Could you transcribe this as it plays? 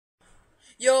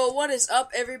Yo, what is up,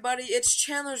 everybody? It's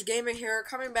Chandler's Gamer here,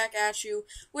 coming back at you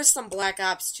with some Black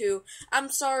Ops 2.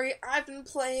 I'm sorry, I've been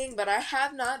playing, but I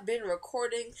have not been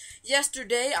recording.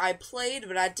 Yesterday, I played,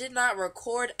 but I did not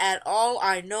record at all.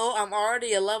 I know I'm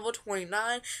already a level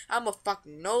 29. I'm a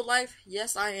fucking no-life.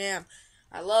 Yes, I am.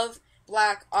 I love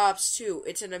Black Ops 2.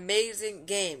 It's an amazing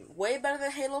game. Way better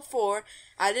than Halo 4.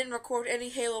 I didn't record any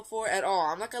Halo 4 at all.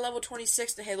 I'm like a level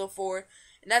 26 to Halo 4,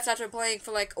 and that's after playing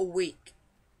for like a week.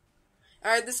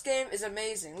 Alright, this game is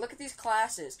amazing. Look at these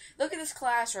classes. Look at this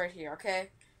class right here, okay?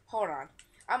 Hold on.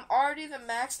 I'm already the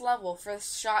max level for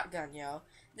this shotgun, yo.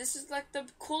 This is like the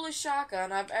coolest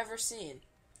shotgun I've ever seen.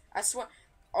 I swear.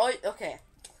 Oh, okay.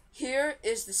 Here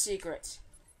is the secret.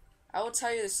 I will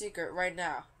tell you the secret right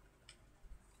now.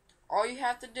 All you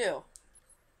have to do,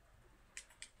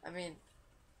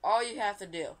 all you have to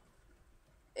do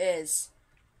is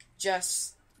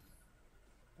just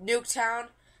Nuketown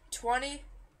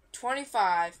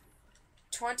 25,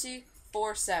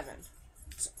 24/7.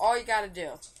 That's all you gotta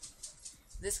do.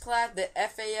 This class, the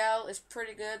FAL is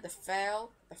pretty good. The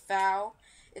FAL,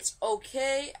 it's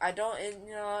okay.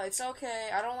 It's okay.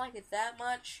 I don't like it that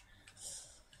much,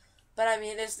 but I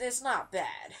mean, it's not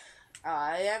bad.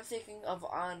 I am thinking of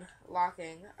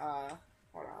unlocking. Hold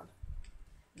on.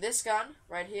 This gun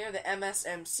right here, the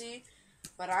MSMC,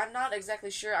 but I'm not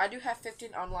exactly sure. I do have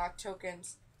 15 unlocked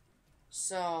tokens.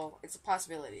 So, it's a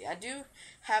possibility. I do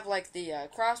have, like, the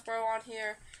crossbow on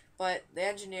here, but the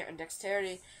engineer and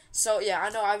dexterity. So, yeah, I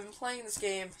know I've been playing this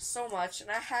game so much,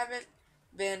 and I haven't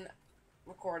been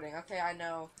recording. Okay, I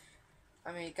know.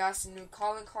 I mean, got some new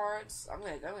calling cards. I'm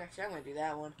gonna do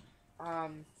that one.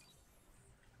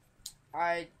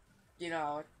 I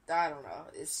don't know.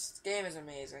 This game is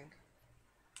amazing.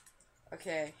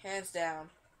 Okay, hands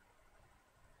down.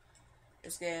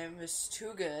 This game is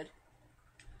too good.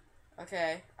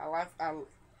 Okay, I love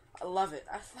it.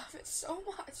 I love it so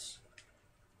much.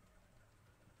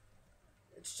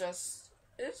 It's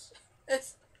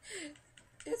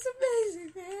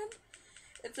amazing, man.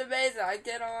 It's amazing. I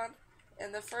get on,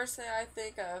 and the first thing I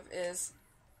think of is,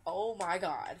 oh my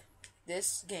god,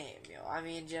 this game, yo. I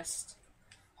mean, just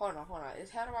hold on.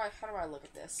 How do I look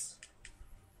at this?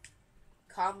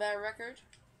 Combat record,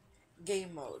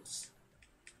 game modes.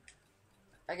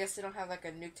 I guess they don't have like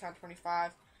a Nuketown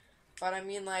 25. But I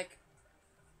mean, like,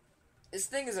 this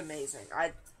thing is amazing.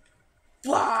 I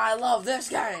love this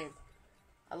game.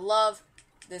 I love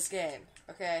this game.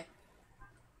 Okay.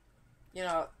 You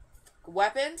know,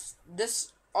 weapons.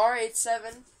 This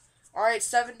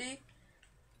R870,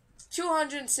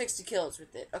 260 kills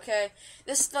with it. Okay.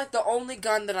 This is like the only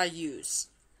gun that I use.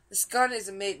 This gun is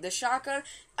amazing. The shotgun,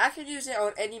 I can use it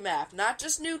on any map, not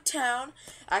just Nuketown.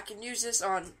 I can use this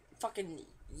on fucking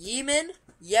Yemen.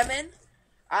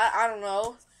 I don't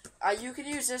know. You can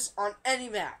use this on any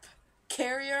map.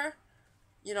 Carrier,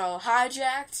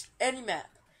 hijacked, any map.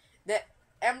 The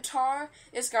MTAR,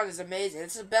 this gun is amazing.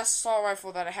 It's the best assault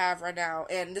rifle that I have right now,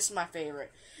 and this is my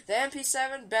favorite. The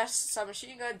MP7, best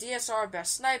submachine gun. DSR,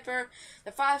 best sniper.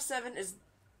 The 5.7 is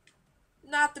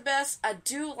not the best. I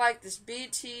do like this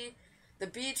BT, the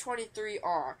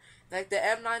B23R. Like the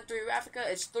M93 Raffica,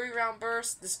 it's 3-round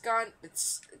burst. This gun,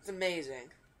 it's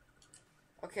amazing.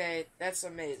 Okay, that's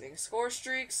amazing. Score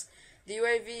streaks. The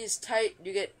UAV is tight.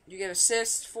 You get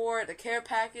assists for it. The care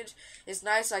package is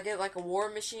nice. I get like a war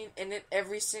machine in it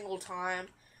every single time.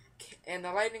 And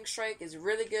the lightning strike is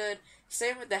really good.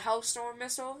 Same with the Hellstorm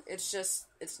missile. It's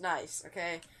nice.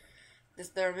 Okay,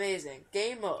 they're amazing.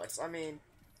 Game modes. I mean,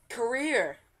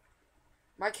 career.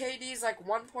 My KD is like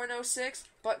 1.06,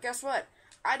 but guess what?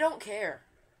 I don't care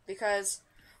because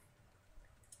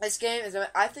this game is,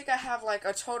 I think I have like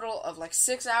a total of like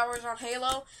 6 hours on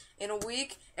Halo in a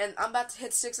week, and I'm about to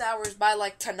hit 6 hours by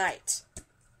like tonight.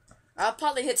 I'll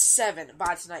probably hit 7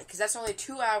 by tonight, because that's only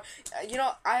 2 hours.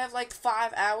 I have like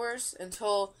 5 hours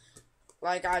until,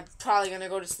 like, I'm probably going to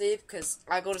go to sleep, because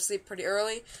I go to sleep pretty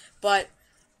early, but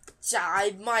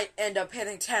I might end up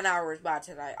hitting 10 hours by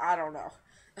tonight. I don't know.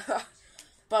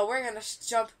 But we're going to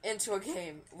jump into a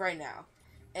game right now.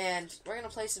 And we're going to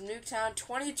play some Nuketown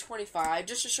 2025,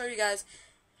 just to show you guys,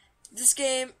 this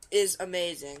game is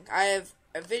amazing. I have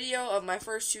a video of my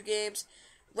first 2 games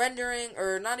rendering,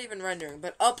 or not even rendering,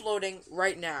 but uploading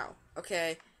right now,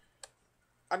 okay?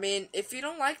 I mean, if you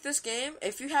don't like this game,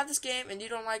 if you have this game and you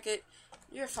don't like it,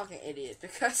 you're a fucking idiot,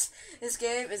 because this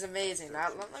game is amazing.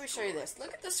 Now, let me show you this.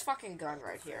 Look at this fucking gun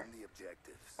right here.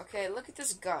 Okay, look at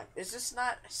this gun. Is this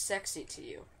not sexy to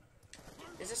you?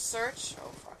 Is this search? Oh,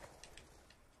 fuck.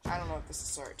 I don't know if this is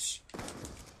search.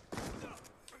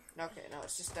 Okay, no,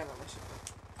 it's just demolition.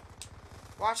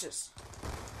 Watch this.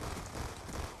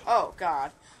 Oh,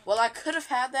 God. Well, I could have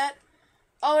had that.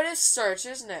 Oh, it is search,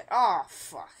 isn't it? Oh,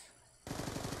 fuck.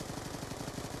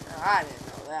 I didn't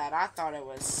know that. I thought it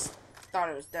was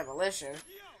demolition.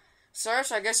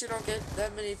 Search, I guess you don't get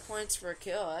that many points for a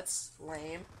kill. That's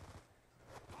lame.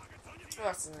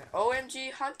 What's in it?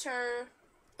 OMG Hunter.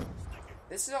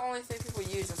 This is the only thing people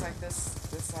use. It's like this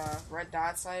red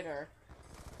dot sight or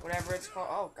whatever it's called.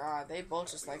 Oh god, they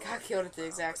both just like got killed at the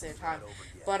exact same time.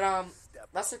 But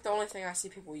that's like the only thing I see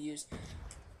people use.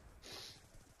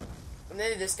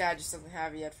 Maybe this guy just doesn't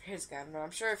have it yet for his gun, but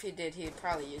I'm sure if he did, he'd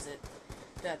probably use it.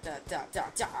 Da da da da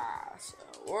da. So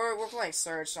we're playing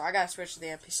Surge, so I gotta switch to the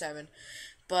MP7.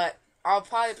 But I'll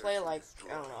probably play like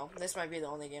I don't know. This might be the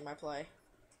only game I play.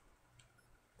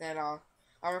 Then I'll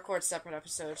record separate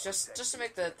episodes just to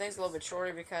make the things a little bit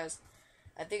shorter because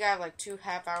I think I have like 2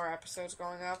 half-hour episodes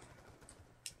going up.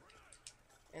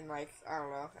 And like I don't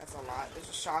know, that's a lot. There's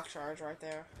a shock charge right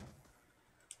there.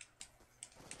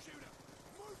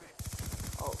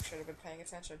 Oh, should have been paying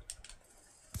attention.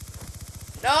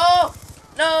 No!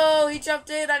 No! He jumped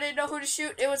in. I didn't know who to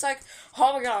shoot. It was like,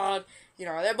 oh my god. You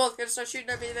know, they're both gonna start shooting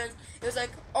at me. Then it was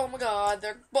like, oh my god.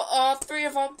 They're 3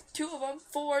 of them, 2 of them,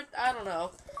 4. I don't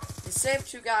know. The same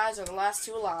 2 guys are the last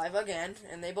 2 alive again,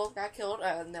 and they both got killed.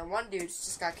 And then one dude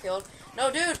just got killed.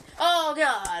 No, dude. Oh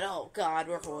god. Oh god.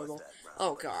 We're horrible.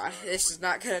 Oh god. This is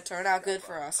not gonna turn out good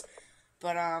for us.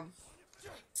 But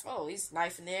oh, he's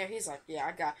knife in the air. He's like, yeah,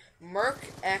 I got Merc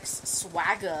X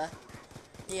Swagger.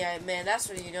 Yeah, man, that's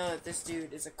when you know that this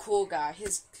dude is a cool guy.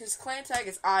 His clan tag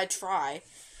is I Try.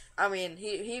 I mean,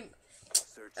 he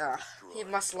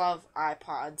must love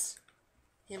iPods.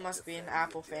 He must be an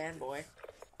Apple fanboy.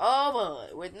 Oh boy,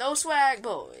 with no swag,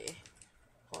 boy.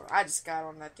 Hold on, I just got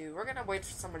on that dude. We're gonna wait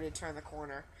for somebody to turn the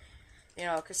corner. You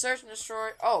know, cause search and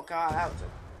destroy. Oh god, that was a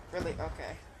really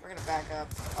okay. We're gonna back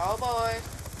up. Oh boy,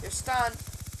 you're stunned.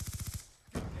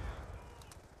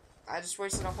 I just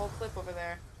wasted a whole clip over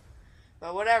there.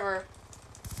 But whatever.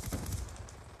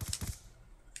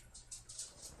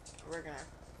 We're gonna...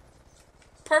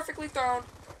 Perfectly thrown.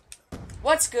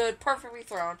 What's good? Perfectly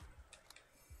thrown.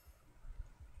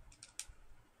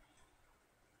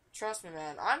 Trust me,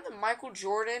 man. I'm the Michael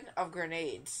Jordan of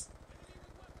grenades.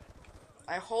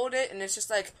 I hold it and it's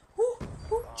just like, whoo,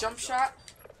 whoo, jump shot.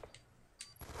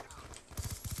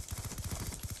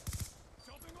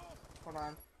 Hold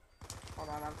on. Hold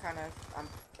on,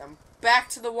 I'm back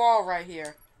to the wall right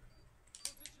here.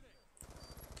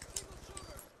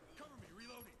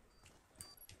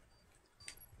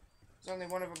 There's only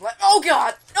one of them left. Oh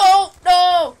god! No!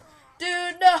 No!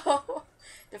 Dude, no!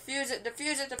 Defuse it,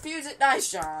 defuse it, defuse it. Nice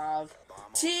job.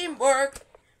 Teamwork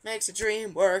makes a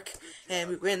dream work. And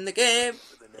we win the game.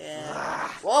 Yeah.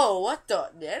 Whoa, what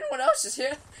the? Anyone else is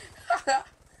here?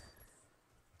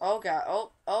 Oh god,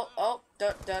 oh, da.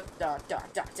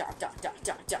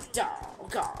 Oh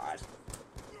god.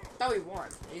 Thought we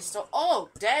won. He's still, oh,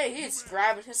 dang, he's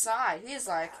grabbing his side. He's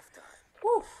like,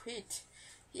 whew,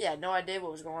 he had no idea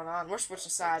what was going on. We're switching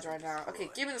sides right now.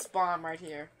 Okay, give me this bomb right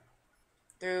here.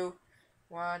 2,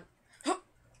 1.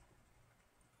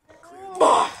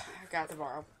 I got the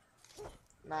bomb.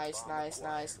 Nice, nice,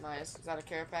 nice, nice. Is that a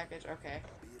care package? Okay.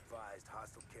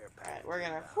 Alright, we're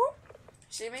gonna, whoop.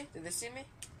 See me? Did they see me?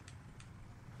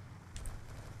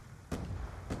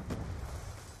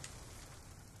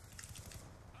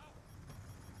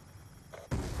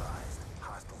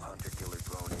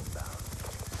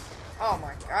 Oh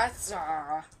my god,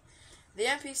 the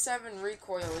MP7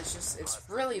 recoil is just, it's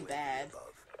really bad.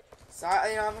 So,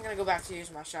 I'm gonna go back to use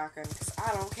my shotgun, because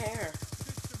I don't care.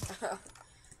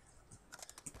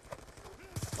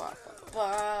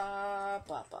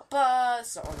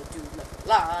 So, the dude left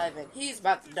alive, and he's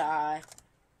about to die.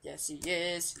 Yes, he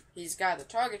is. He's got the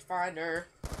target finder.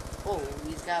 Oh,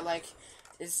 he's got, like,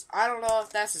 I don't know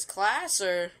if that's his class,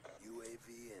 or...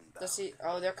 Does he?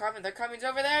 Oh, they're coming. They're coming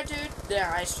over there, dude. Yeah,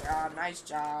 nice job. Nice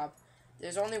job.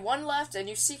 There's only one left, and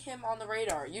you see him on the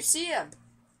radar. You see him.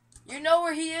 You know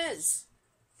where he is.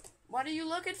 What are you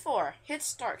looking for? Hit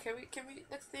start. Can we look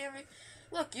at the enemy?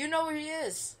 Look, you know where he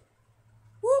is.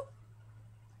 Whoop.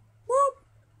 Whoop.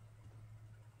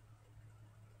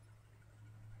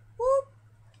 Whoop.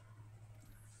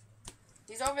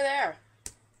 He's over there.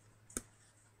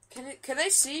 Can they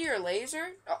see your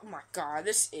laser? Oh my god,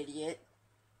 this idiot.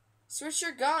 Switch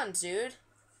your guns, dude.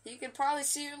 He can probably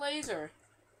see your laser.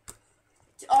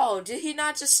 Oh, did he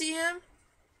not just see him?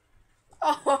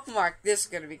 Oh my, this is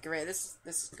gonna be great. This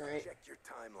is great. Check your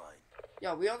timeline.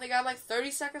 Yo, we only got like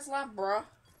 30 seconds left, bro.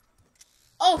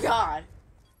 Oh god.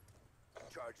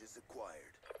 Charges acquired.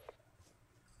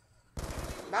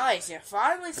 Nice, you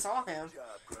finally saw him. Good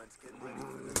job, Grunts. Get ready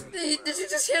for the Did you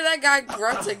just hear that guy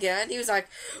grunt again? He was like,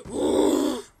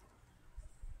 "Woo!"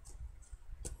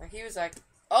 Like he was like,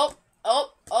 oh,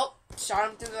 oh, oh, shot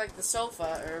him through like the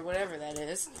sofa or whatever that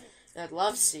is, that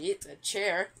love seat, the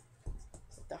chair,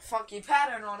 with the funky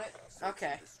pattern on it.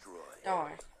 Okay, don't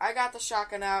worry, I got the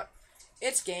shotgun out.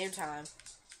 It's game time.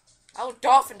 I will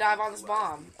dolphin dive on this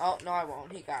bomb. Oh no, I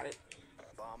won't. He got it.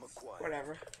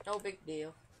 Whatever, no big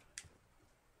deal.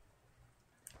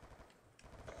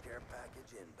 Care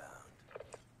package inbound.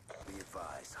 Be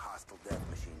advised, hostile death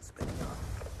machine spinning up.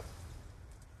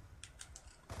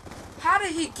 How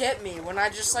did he get me when I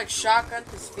just like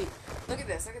shotgunned his feet? Look at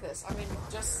this, look at this. I mean,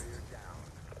 just...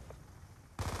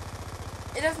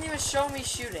 It doesn't even show me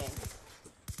shooting.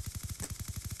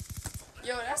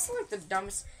 Yo, that's like the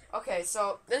dumbest... Okay,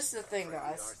 so this is the thing,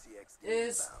 guys.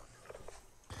 Is...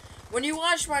 When you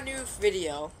watch my new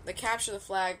video, the Capture the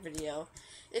Flag video,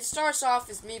 it starts off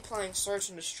as me playing Search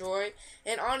and Destroy,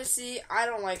 and honestly, I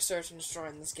don't like Search and Destroy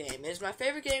in this game. It is my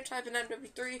favorite game type in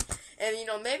MW3, and you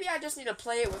know, maybe I just need to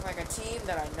play it with like a team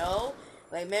that I know,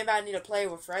 like maybe I need to play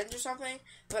it with friends or something,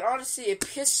 but honestly, it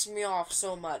pisses me off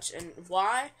so much, and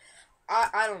why?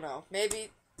 I don't know.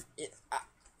 Maybe,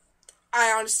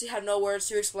 I honestly have no words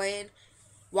to explain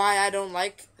why I don't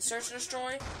like Search and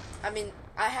Destroy. I mean,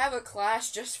 I have a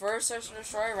class just for Search and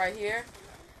Destroy right here,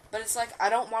 but it's like, I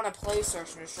don't want to play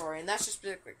Search and Destroy, and that's just,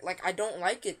 like, I don't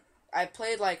like it. I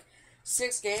played, like,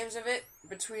 6 games of it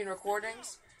between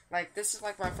recordings. Like, this is,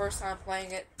 like, my first time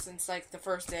playing it since, like, the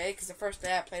first day, because the first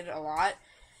day I played it a lot,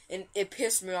 and it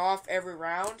pissed me off every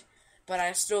round, but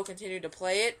I still continued to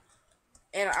play it,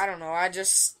 and I don't know,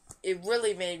 it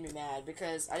really made me mad,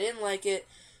 because I didn't like it,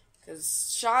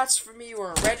 because shots for me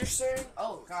weren't registering.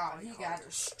 Oh, God, he got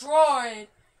destroyed!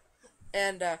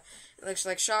 And, it looks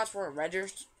like shots weren't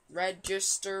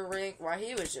registering while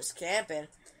he was just camping.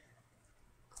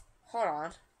 Hold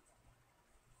on.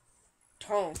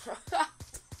 Tone.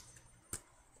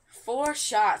 4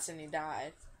 shots and he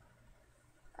died.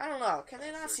 I don't know. Can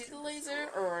they not see the laser?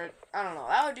 Or, I don't know.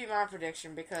 That would be my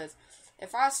prediction, because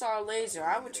if I saw a laser,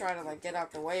 I would try to, like, get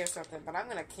out the way or something, but I'm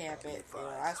gonna camp it. You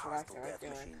know, that's what I feel like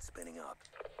doing.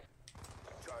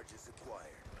 Charges acquired.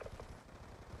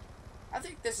 I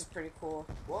think this is pretty cool.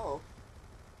 Whoa.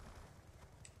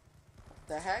 What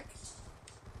the heck?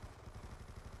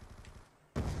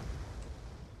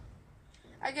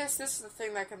 I guess this is the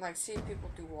thing that can, like, see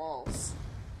people through walls.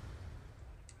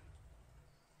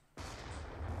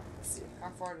 Let's see. How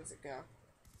far does it go?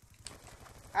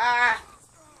 Ah!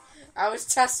 I was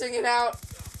testing it out.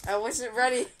 I wasn't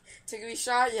ready to be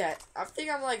shot yet. I think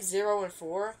I'm, like, 0 and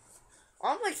 4.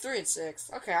 I'm, like, 3 and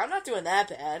 6. Okay, I'm not doing that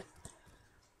bad.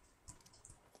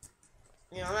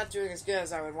 You know, I'm not doing as good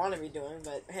as I would want to be doing,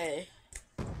 but hey.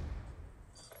 I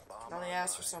only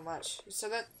asked for so much. You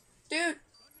said that? Dude!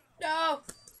 No!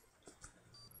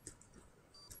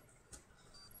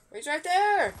 He's right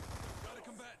there!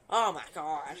 Oh my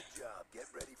god. Good job. Get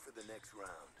ready for the next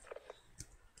round.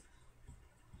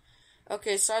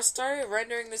 Okay, so I started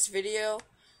rendering this video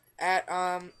at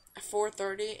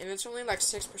 4:30, and it's only like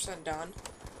 6% done.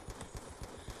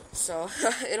 So,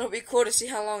 it'll be cool to see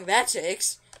how long that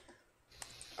takes.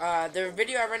 The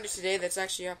video I rendered today that's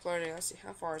actually uploading, let's see,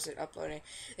 how far is it uploading?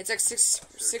 It's like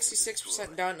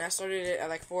 66% done, and I started it at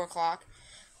like 4 o'clock.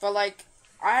 But like,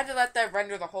 I had to let that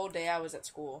render the whole day I was at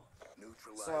school.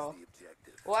 So,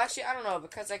 well actually, I don't know,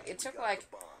 because like, it took like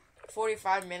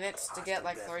 45 minutes to get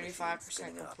like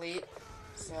 35% complete.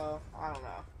 So, I don't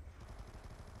know.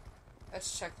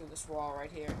 Let's check through this wall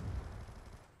right here.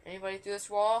 Anybody through this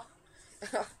wall?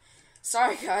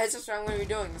 Sorry guys, that's what I'm going to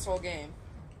be doing this whole game.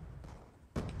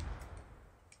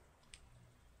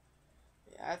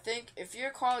 I think if you're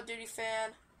a Call of Duty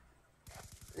fan,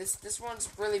 this one's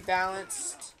really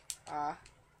balanced. I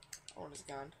want his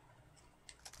gun.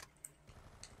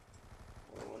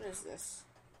 What is this?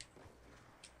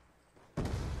 Let's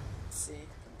see.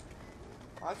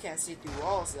 Oh, I can't see through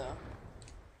walls though.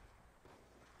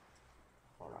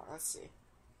 Hold on, let's see.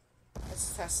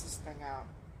 Let's test this thing out.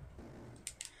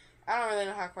 I don't really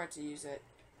know how quite to use it,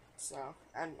 so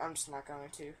I'm just not going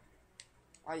to.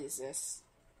 I'll use this.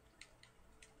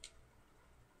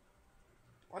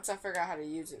 Once I figure out how to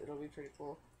use it, it'll be pretty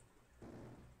cool.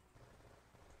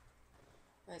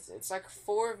 It's like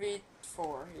 4v4,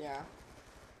 yeah.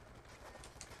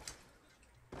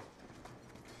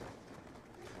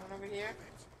 One over here.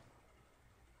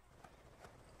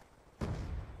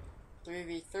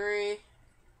 3v3.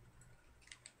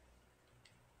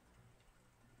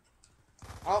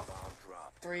 Oh,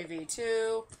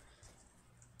 3v2.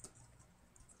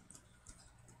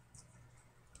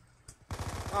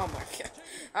 Oh my god.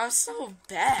 I'm so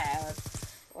bad.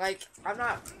 like, I'm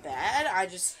not bad, I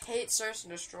just hate search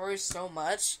and destroy so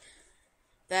much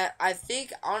that I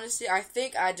think, honestly,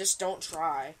 I just don't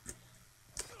try.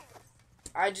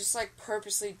 I just, like,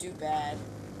 purposely do bad.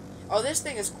 Oh, this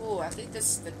thing is cool. I think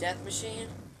this is the death machine.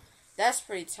 That's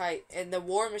pretty tight. And the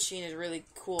war machine is really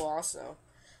cool also.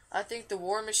 I think the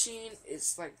war machine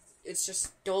is, like, it's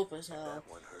just dope as hell.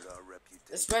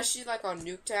 Especially, like, on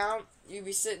Nuketown. You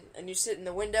be sitting, and you sit in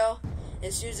the window, and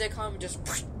as soon as they come, just...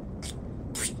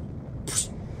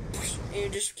 and you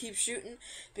just keep shooting.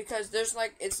 Because there's,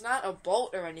 like, it's not a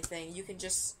bolt or anything. You can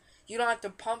just... You don't have to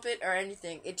pump it or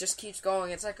anything. It just keeps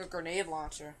going. It's like a grenade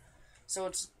launcher. So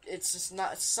it's just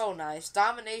not, it's so nice.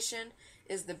 Domination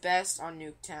is the best on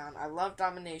Nuketown. I love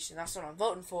Domination. That's what I'm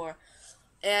voting for.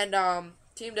 And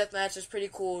Team Deathmatch is pretty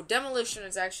cool. Demolition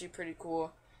is actually pretty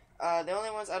cool. The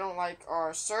only ones I don't like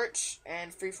are Search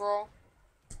and Free For All.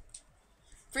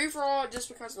 Free For All just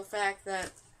because of the fact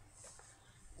that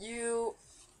you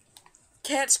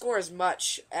can't score as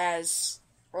much as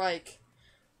like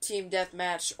Team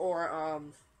Deathmatch or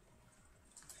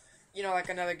you know, like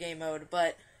another game mode,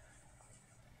 but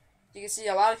you can see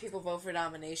a lot of people vote for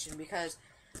Domination because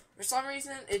for some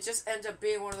reason it just ends up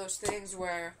being one of those things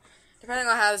where depending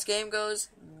on how this game goes,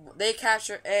 they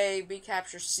capture A, B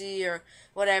captures C or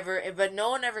whatever, but no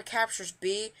one ever captures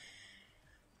B.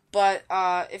 But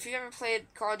if you ever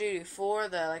played Call of Duty 4,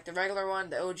 the regular one,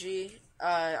 the OG,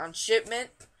 on shipment,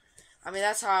 I mean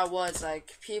that's how it was.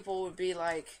 Like people would be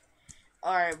like,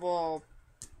 alright, well,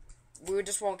 we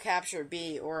just won't capture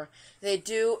B, or they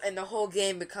do and the whole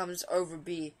game becomes over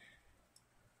B.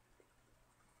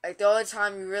 Like, the only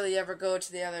time you really ever go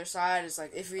to the other side is,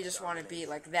 like, if you just want to be,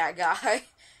 like, that guy.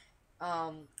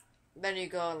 Then you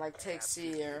go and, like, take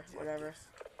C or whatever.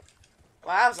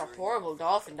 Wow, that was a horrible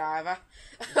dolphin dive.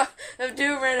 The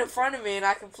dude ran in front of me and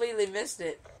I completely missed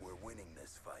it. We're winning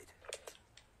this fight.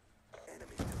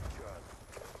 Enemy to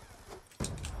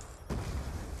Charlie.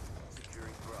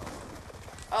 Securing Bravo.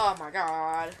 Oh my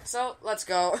god. So, let's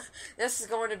go. This is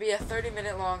going to be a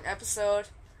 30-minute long episode.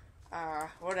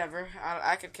 Whatever.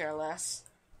 I could care less.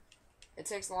 It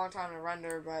takes a long time to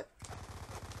render, but...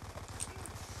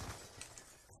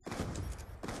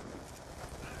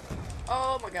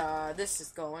 Oh my god, this is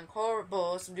going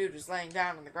horrible. Some dude was laying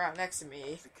down on the ground next to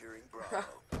me. Securing Bravo.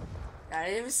 I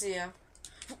didn't even see him.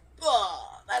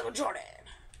 Oh, Michael Jordan.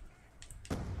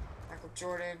 Michael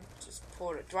Jordan just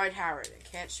pulled a Dwight Howard and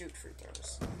can't shoot free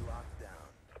throws. Locked down.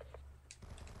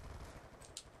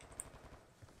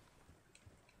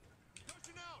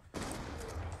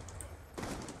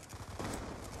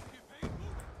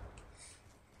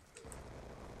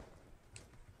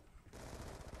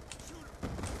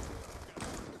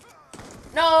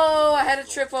 No, I had a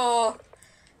triple.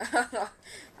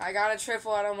 I got a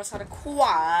triple. I almost had a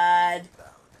quad.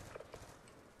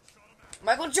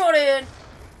 Michael Jordan.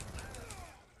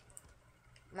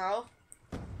 No.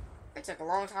 It took a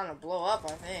long time to blow up,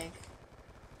 I think.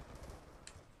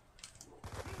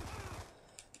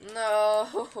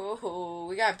 No.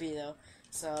 We got B, though.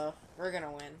 So, we're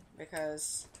gonna win.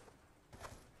 Because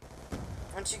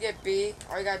once you get B,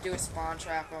 all you gotta do is spawn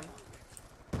trap them.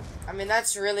 I mean,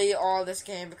 that's really all this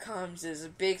game becomes, is a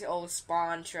big old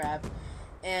spawn trap.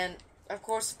 And, of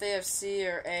course, if they have C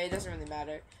or A, it doesn't really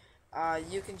matter.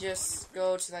 You can just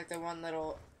go to, like, the one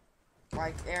little,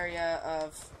 like, area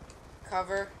of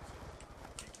cover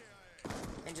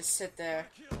and just sit there.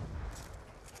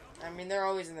 I mean, they're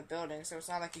always in the building, so it's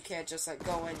not like you can't just, like,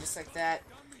 go in just like that.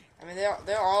 I mean,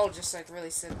 they're all just, like,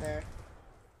 really sit there.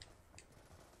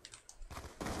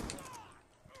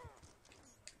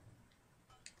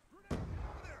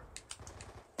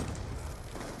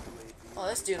 Oh,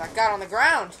 this dude, like, got on the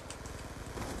ground.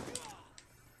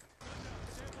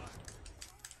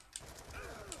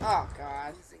 Oh,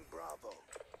 God. Losing Bravo.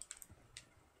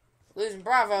 Losing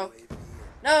Bravo.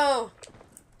 No!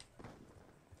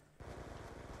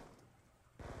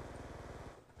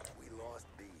 We lost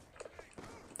B.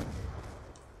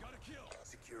 Got a kill.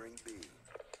 Securing B.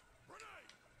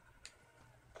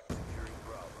 Securing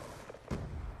Bravo.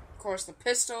 Of course, the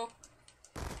pistol.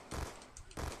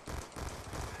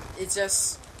 It's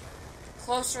just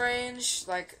close range.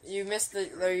 Like, you missed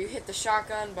the, or you hit the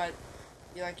shotgun, but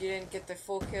you didn't get the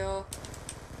full kill.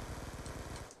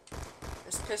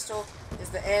 This pistol is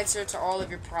the answer to all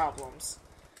of your problems.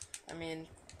 I mean,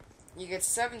 you get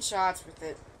 7 shots with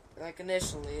it, like,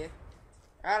 initially.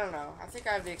 I don't know. I think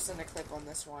I have the extended clip on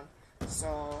this one.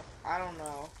 So, I don't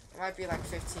know. It might be like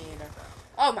 15 or...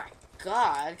 Oh my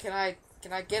god. Can I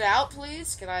get out,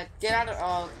 please? Can I get out of...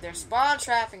 Oh, they're spawn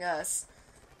trapping us.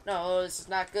 No, this is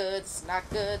not good. This is not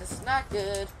good. This is not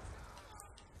good.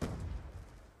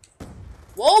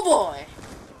 Whoa, boy!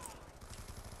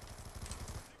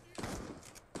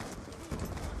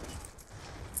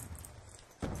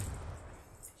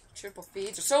 Triple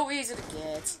feeds are so easy to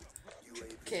get.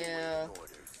 Triple kill.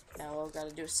 Now all we gotta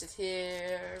do is sit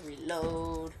here,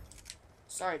 reload.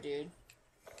 Sorry, dude.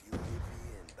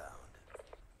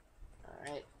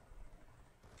 Alright.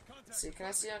 See, can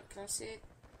I see it? Can I see it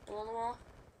below the wall?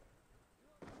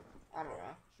 I don't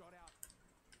know.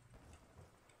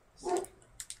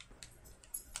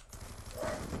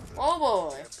 Oh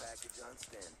boy!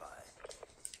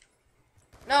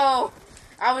 No!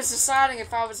 I was deciding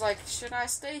if I was like, should I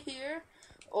stay here?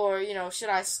 Or, you know, should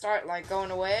I start like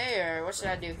going away? Or what should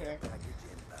I do here?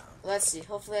 Let's see.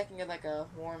 Hopefully I can get like a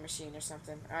war machine or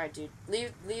something. Alright, dude.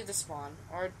 Leave the spawn.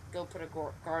 Or go put a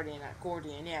guardian at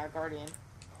Guardian. Yeah, guardian.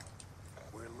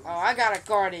 Oh, I got a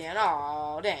guardian.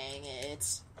 Oh, dang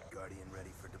it. Guardian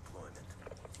ready for deployment.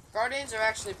 Guardians are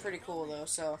actually pretty cool though,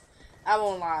 so I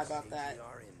won't lie about that.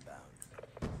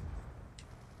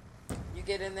 You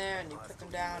get in there and you put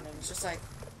them down and it's just like,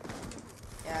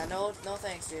 yeah, no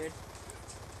thanks, dude.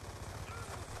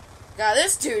 God,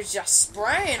 this dude's just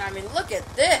spraying. I mean, look at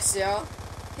this, yo.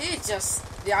 He just,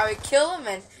 yeah, we kill him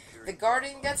and the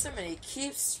guardian gets him and he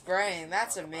keeps spraying.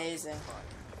 That's amazing.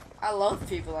 I love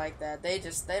people like that. They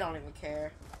don't even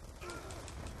care.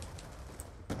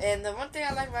 And the one thing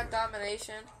I like about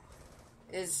Domination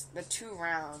is the 2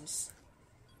 rounds.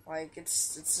 Like,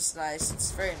 it's just nice.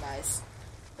 It's very nice.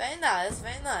 Very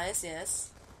nice, yes.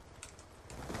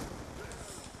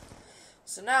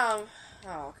 So now I'm,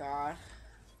 oh god.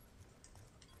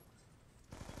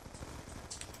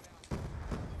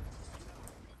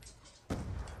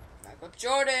 Michael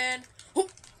Jordan! Oh,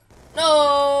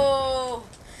 no!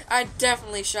 I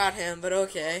definitely shot him, but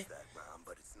okay.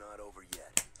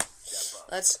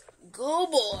 Let's go,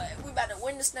 boy! We about to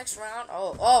win this next round.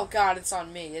 Oh god, it's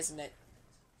on me, isn't it?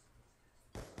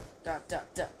 Duck.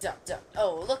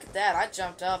 Oh, look at that. I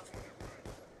jumped up.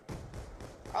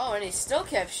 Oh, and he still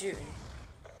kept shooting.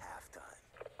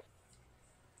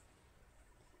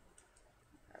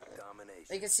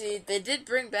 You can see, they did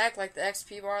bring back, like, the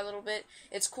XP bar a little bit.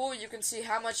 It's cool, you can see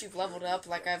how much you've leveled up.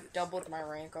 Like, I've doubled my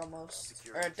rank almost.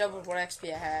 Or doubled what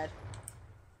XP I had.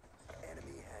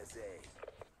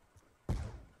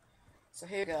 So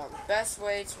here we go. The best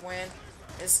way to win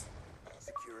is...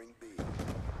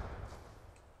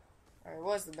 Or it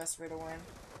was the best way to win.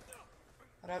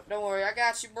 Don't worry, I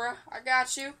got you, bro. I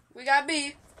got you. We got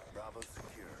B. Bravo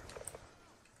secure.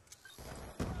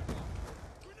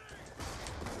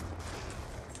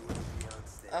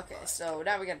 Okay, so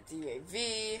now we got the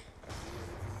UAV.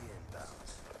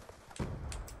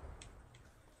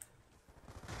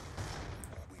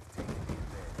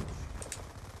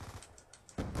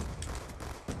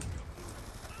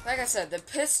 Like I said, the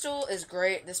pistol is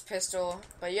great, this pistol,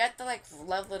 but you have to like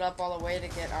level it up all the way to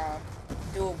get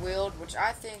dual wield, which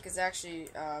I think is actually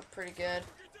pretty good.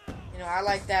 You know, I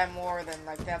like that more than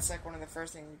like that's like one of the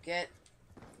first things you get.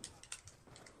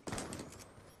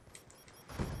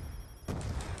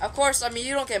 Of course, I mean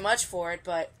you don't get much for it,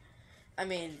 but I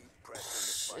mean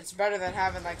it's better than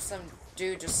having like some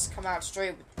dude just come out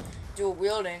straight with dual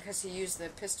wielding because he used the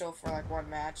pistol for like one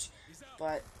match.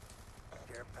 But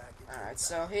alright,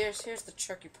 so here's the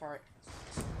tricky part.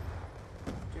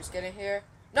 Just get in here.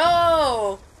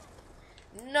 No!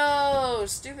 No!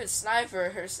 Stupid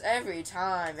snipers every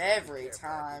time.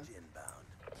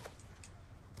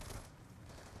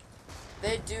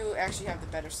 They do actually have the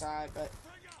better side, but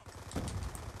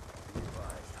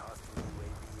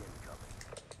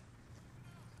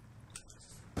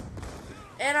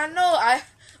and I know I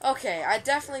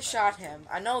definitely shot him.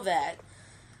 I know that.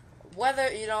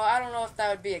 Whether, you know, I don't know if that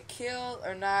would be a kill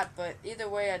or not, but either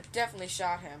way, I definitely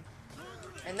shot him.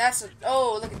 And that's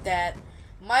oh, look at that.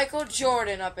 Michael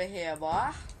Jordan up in here,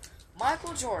 boy.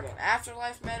 Michael Jordan.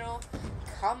 Afterlife medal.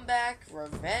 Comeback.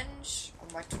 Revenge. I'm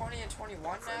like 20 and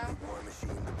 21 now.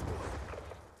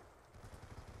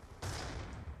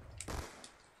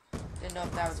 Didn't know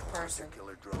if that was a person.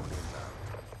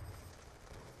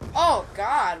 Oh,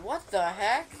 God. What the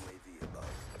heck?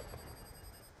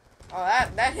 Oh,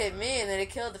 that hit me, and then it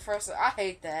killed the first one. I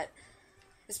hate that.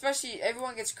 Especially,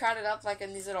 everyone gets crowded up, like,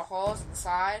 in these little holes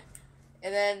inside.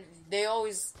 And then, they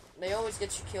always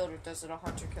get you killed with those little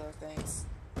hunter-killer things.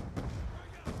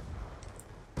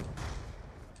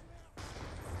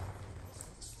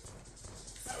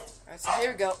 Alright, so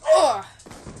here we go. Ugh!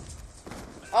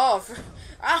 Oh,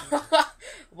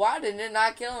 why didn't it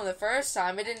not kill him the first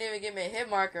time? It didn't even give me a hit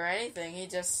mark or anything. He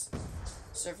just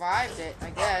survived it, I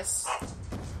guess.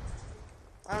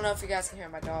 I don't know if you guys can hear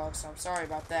my dogs, so I'm sorry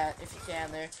about that. If you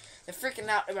can, they're freaking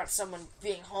out about someone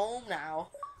being home now.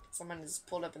 Someone is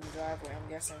pulled up in the driveway, I'm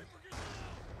guessing.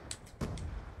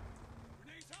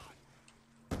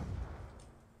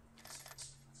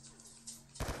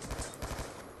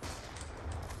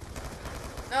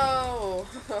 No!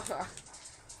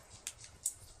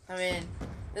 I mean,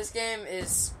 this game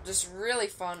is just really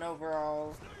fun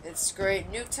overall. It's great.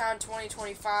 Nuketown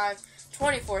 2025,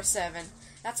 24/7.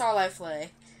 That's all I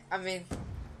play. I mean,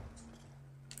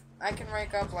 I can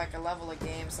rank up like a level a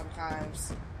game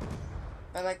sometimes.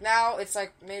 But like now, it's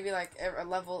like maybe like a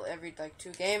level every like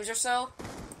 2 games or so.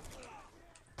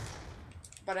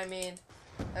 But I mean,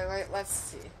 like, let's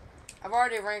see. I've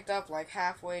already ranked up like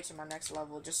halfway to my next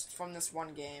level just from this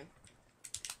one game.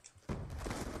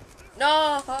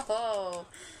 No!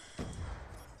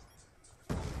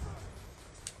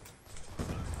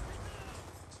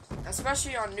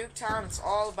 Especially on Nuketown, it's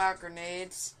all about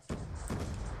grenades.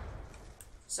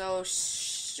 So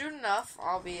soon enough,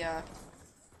 I'll be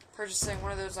purchasing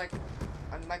one of those like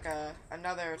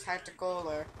another tactical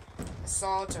or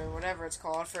assault or whatever it's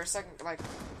called for a second like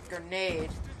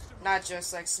grenade, not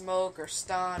just like smoke or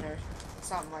stun or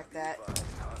something like that.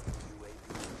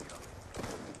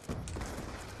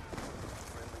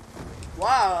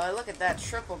 Wow, look at that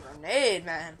triple grenade,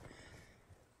 man.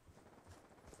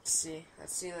 Let's see.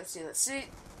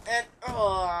 And,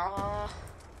 oh,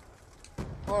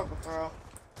 horrible throw.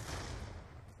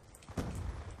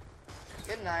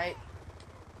 Good night.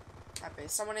 Happy.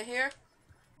 Someone in here?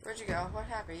 Where'd you go? What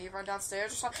happened? You run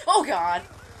downstairs or something? Oh, God!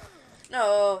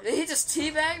 No, did he just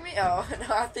teabag me? Oh,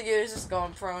 no, I think he was just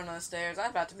going prone on the stairs. I'm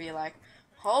about to be like,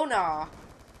 oh, nah.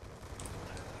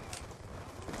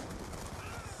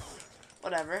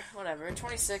 Whatever.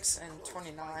 26 and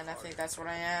 29, I think that's what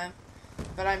I am.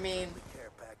 But I mean,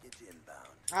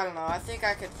 I don't know. I think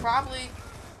I could probably,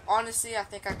 honestly, I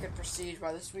think I could prestige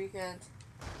by this weekend.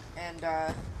 And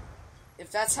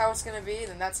if that's how it's gonna be,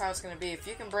 then that's how it's gonna be. If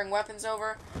you can bring weapons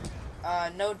over,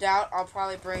 no doubt I'll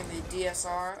probably bring the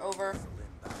DSR over.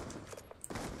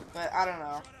 But I don't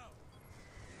know.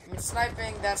 I mean,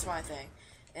 sniping, that's my thing.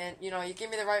 And you know, you give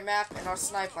me the right map, and I'll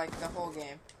snipe like the whole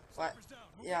game. But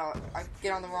you know, I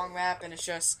get on the wrong map, and it's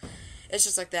just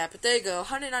like that. But there you go,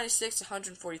 196 to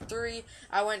 143.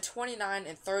 I went 29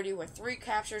 and 30 with 3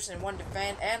 captures and 1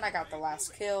 defend, and I got the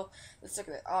last kill. Let's look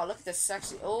at it. Oh, look at this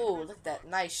sexy. Oh, look at that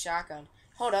nice shotgun.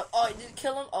 Hold up. Oh, you didn't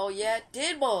kill him? Oh, yeah, it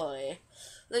did, boy.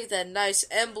 Look at that nice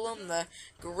emblem, the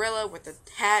gorilla with the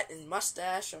hat and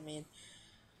mustache. I mean,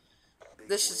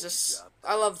 this is just,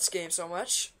 I love this game so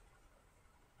much.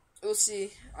 We'll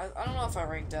see. I don't know if I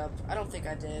ranked up. I don't think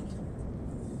I did.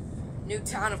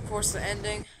 Nuketown, of course, the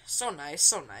ending. So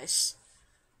nice.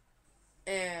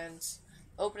 And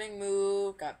opening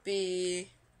move, got B,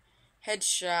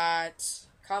 headshot,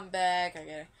 comeback,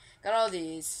 I got all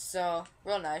these. So,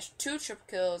 real nice. 2 triple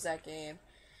kills that game.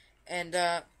 And,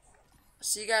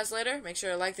 see you guys later. Make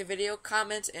sure to like the video,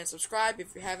 comment, and subscribe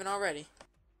if you haven't already.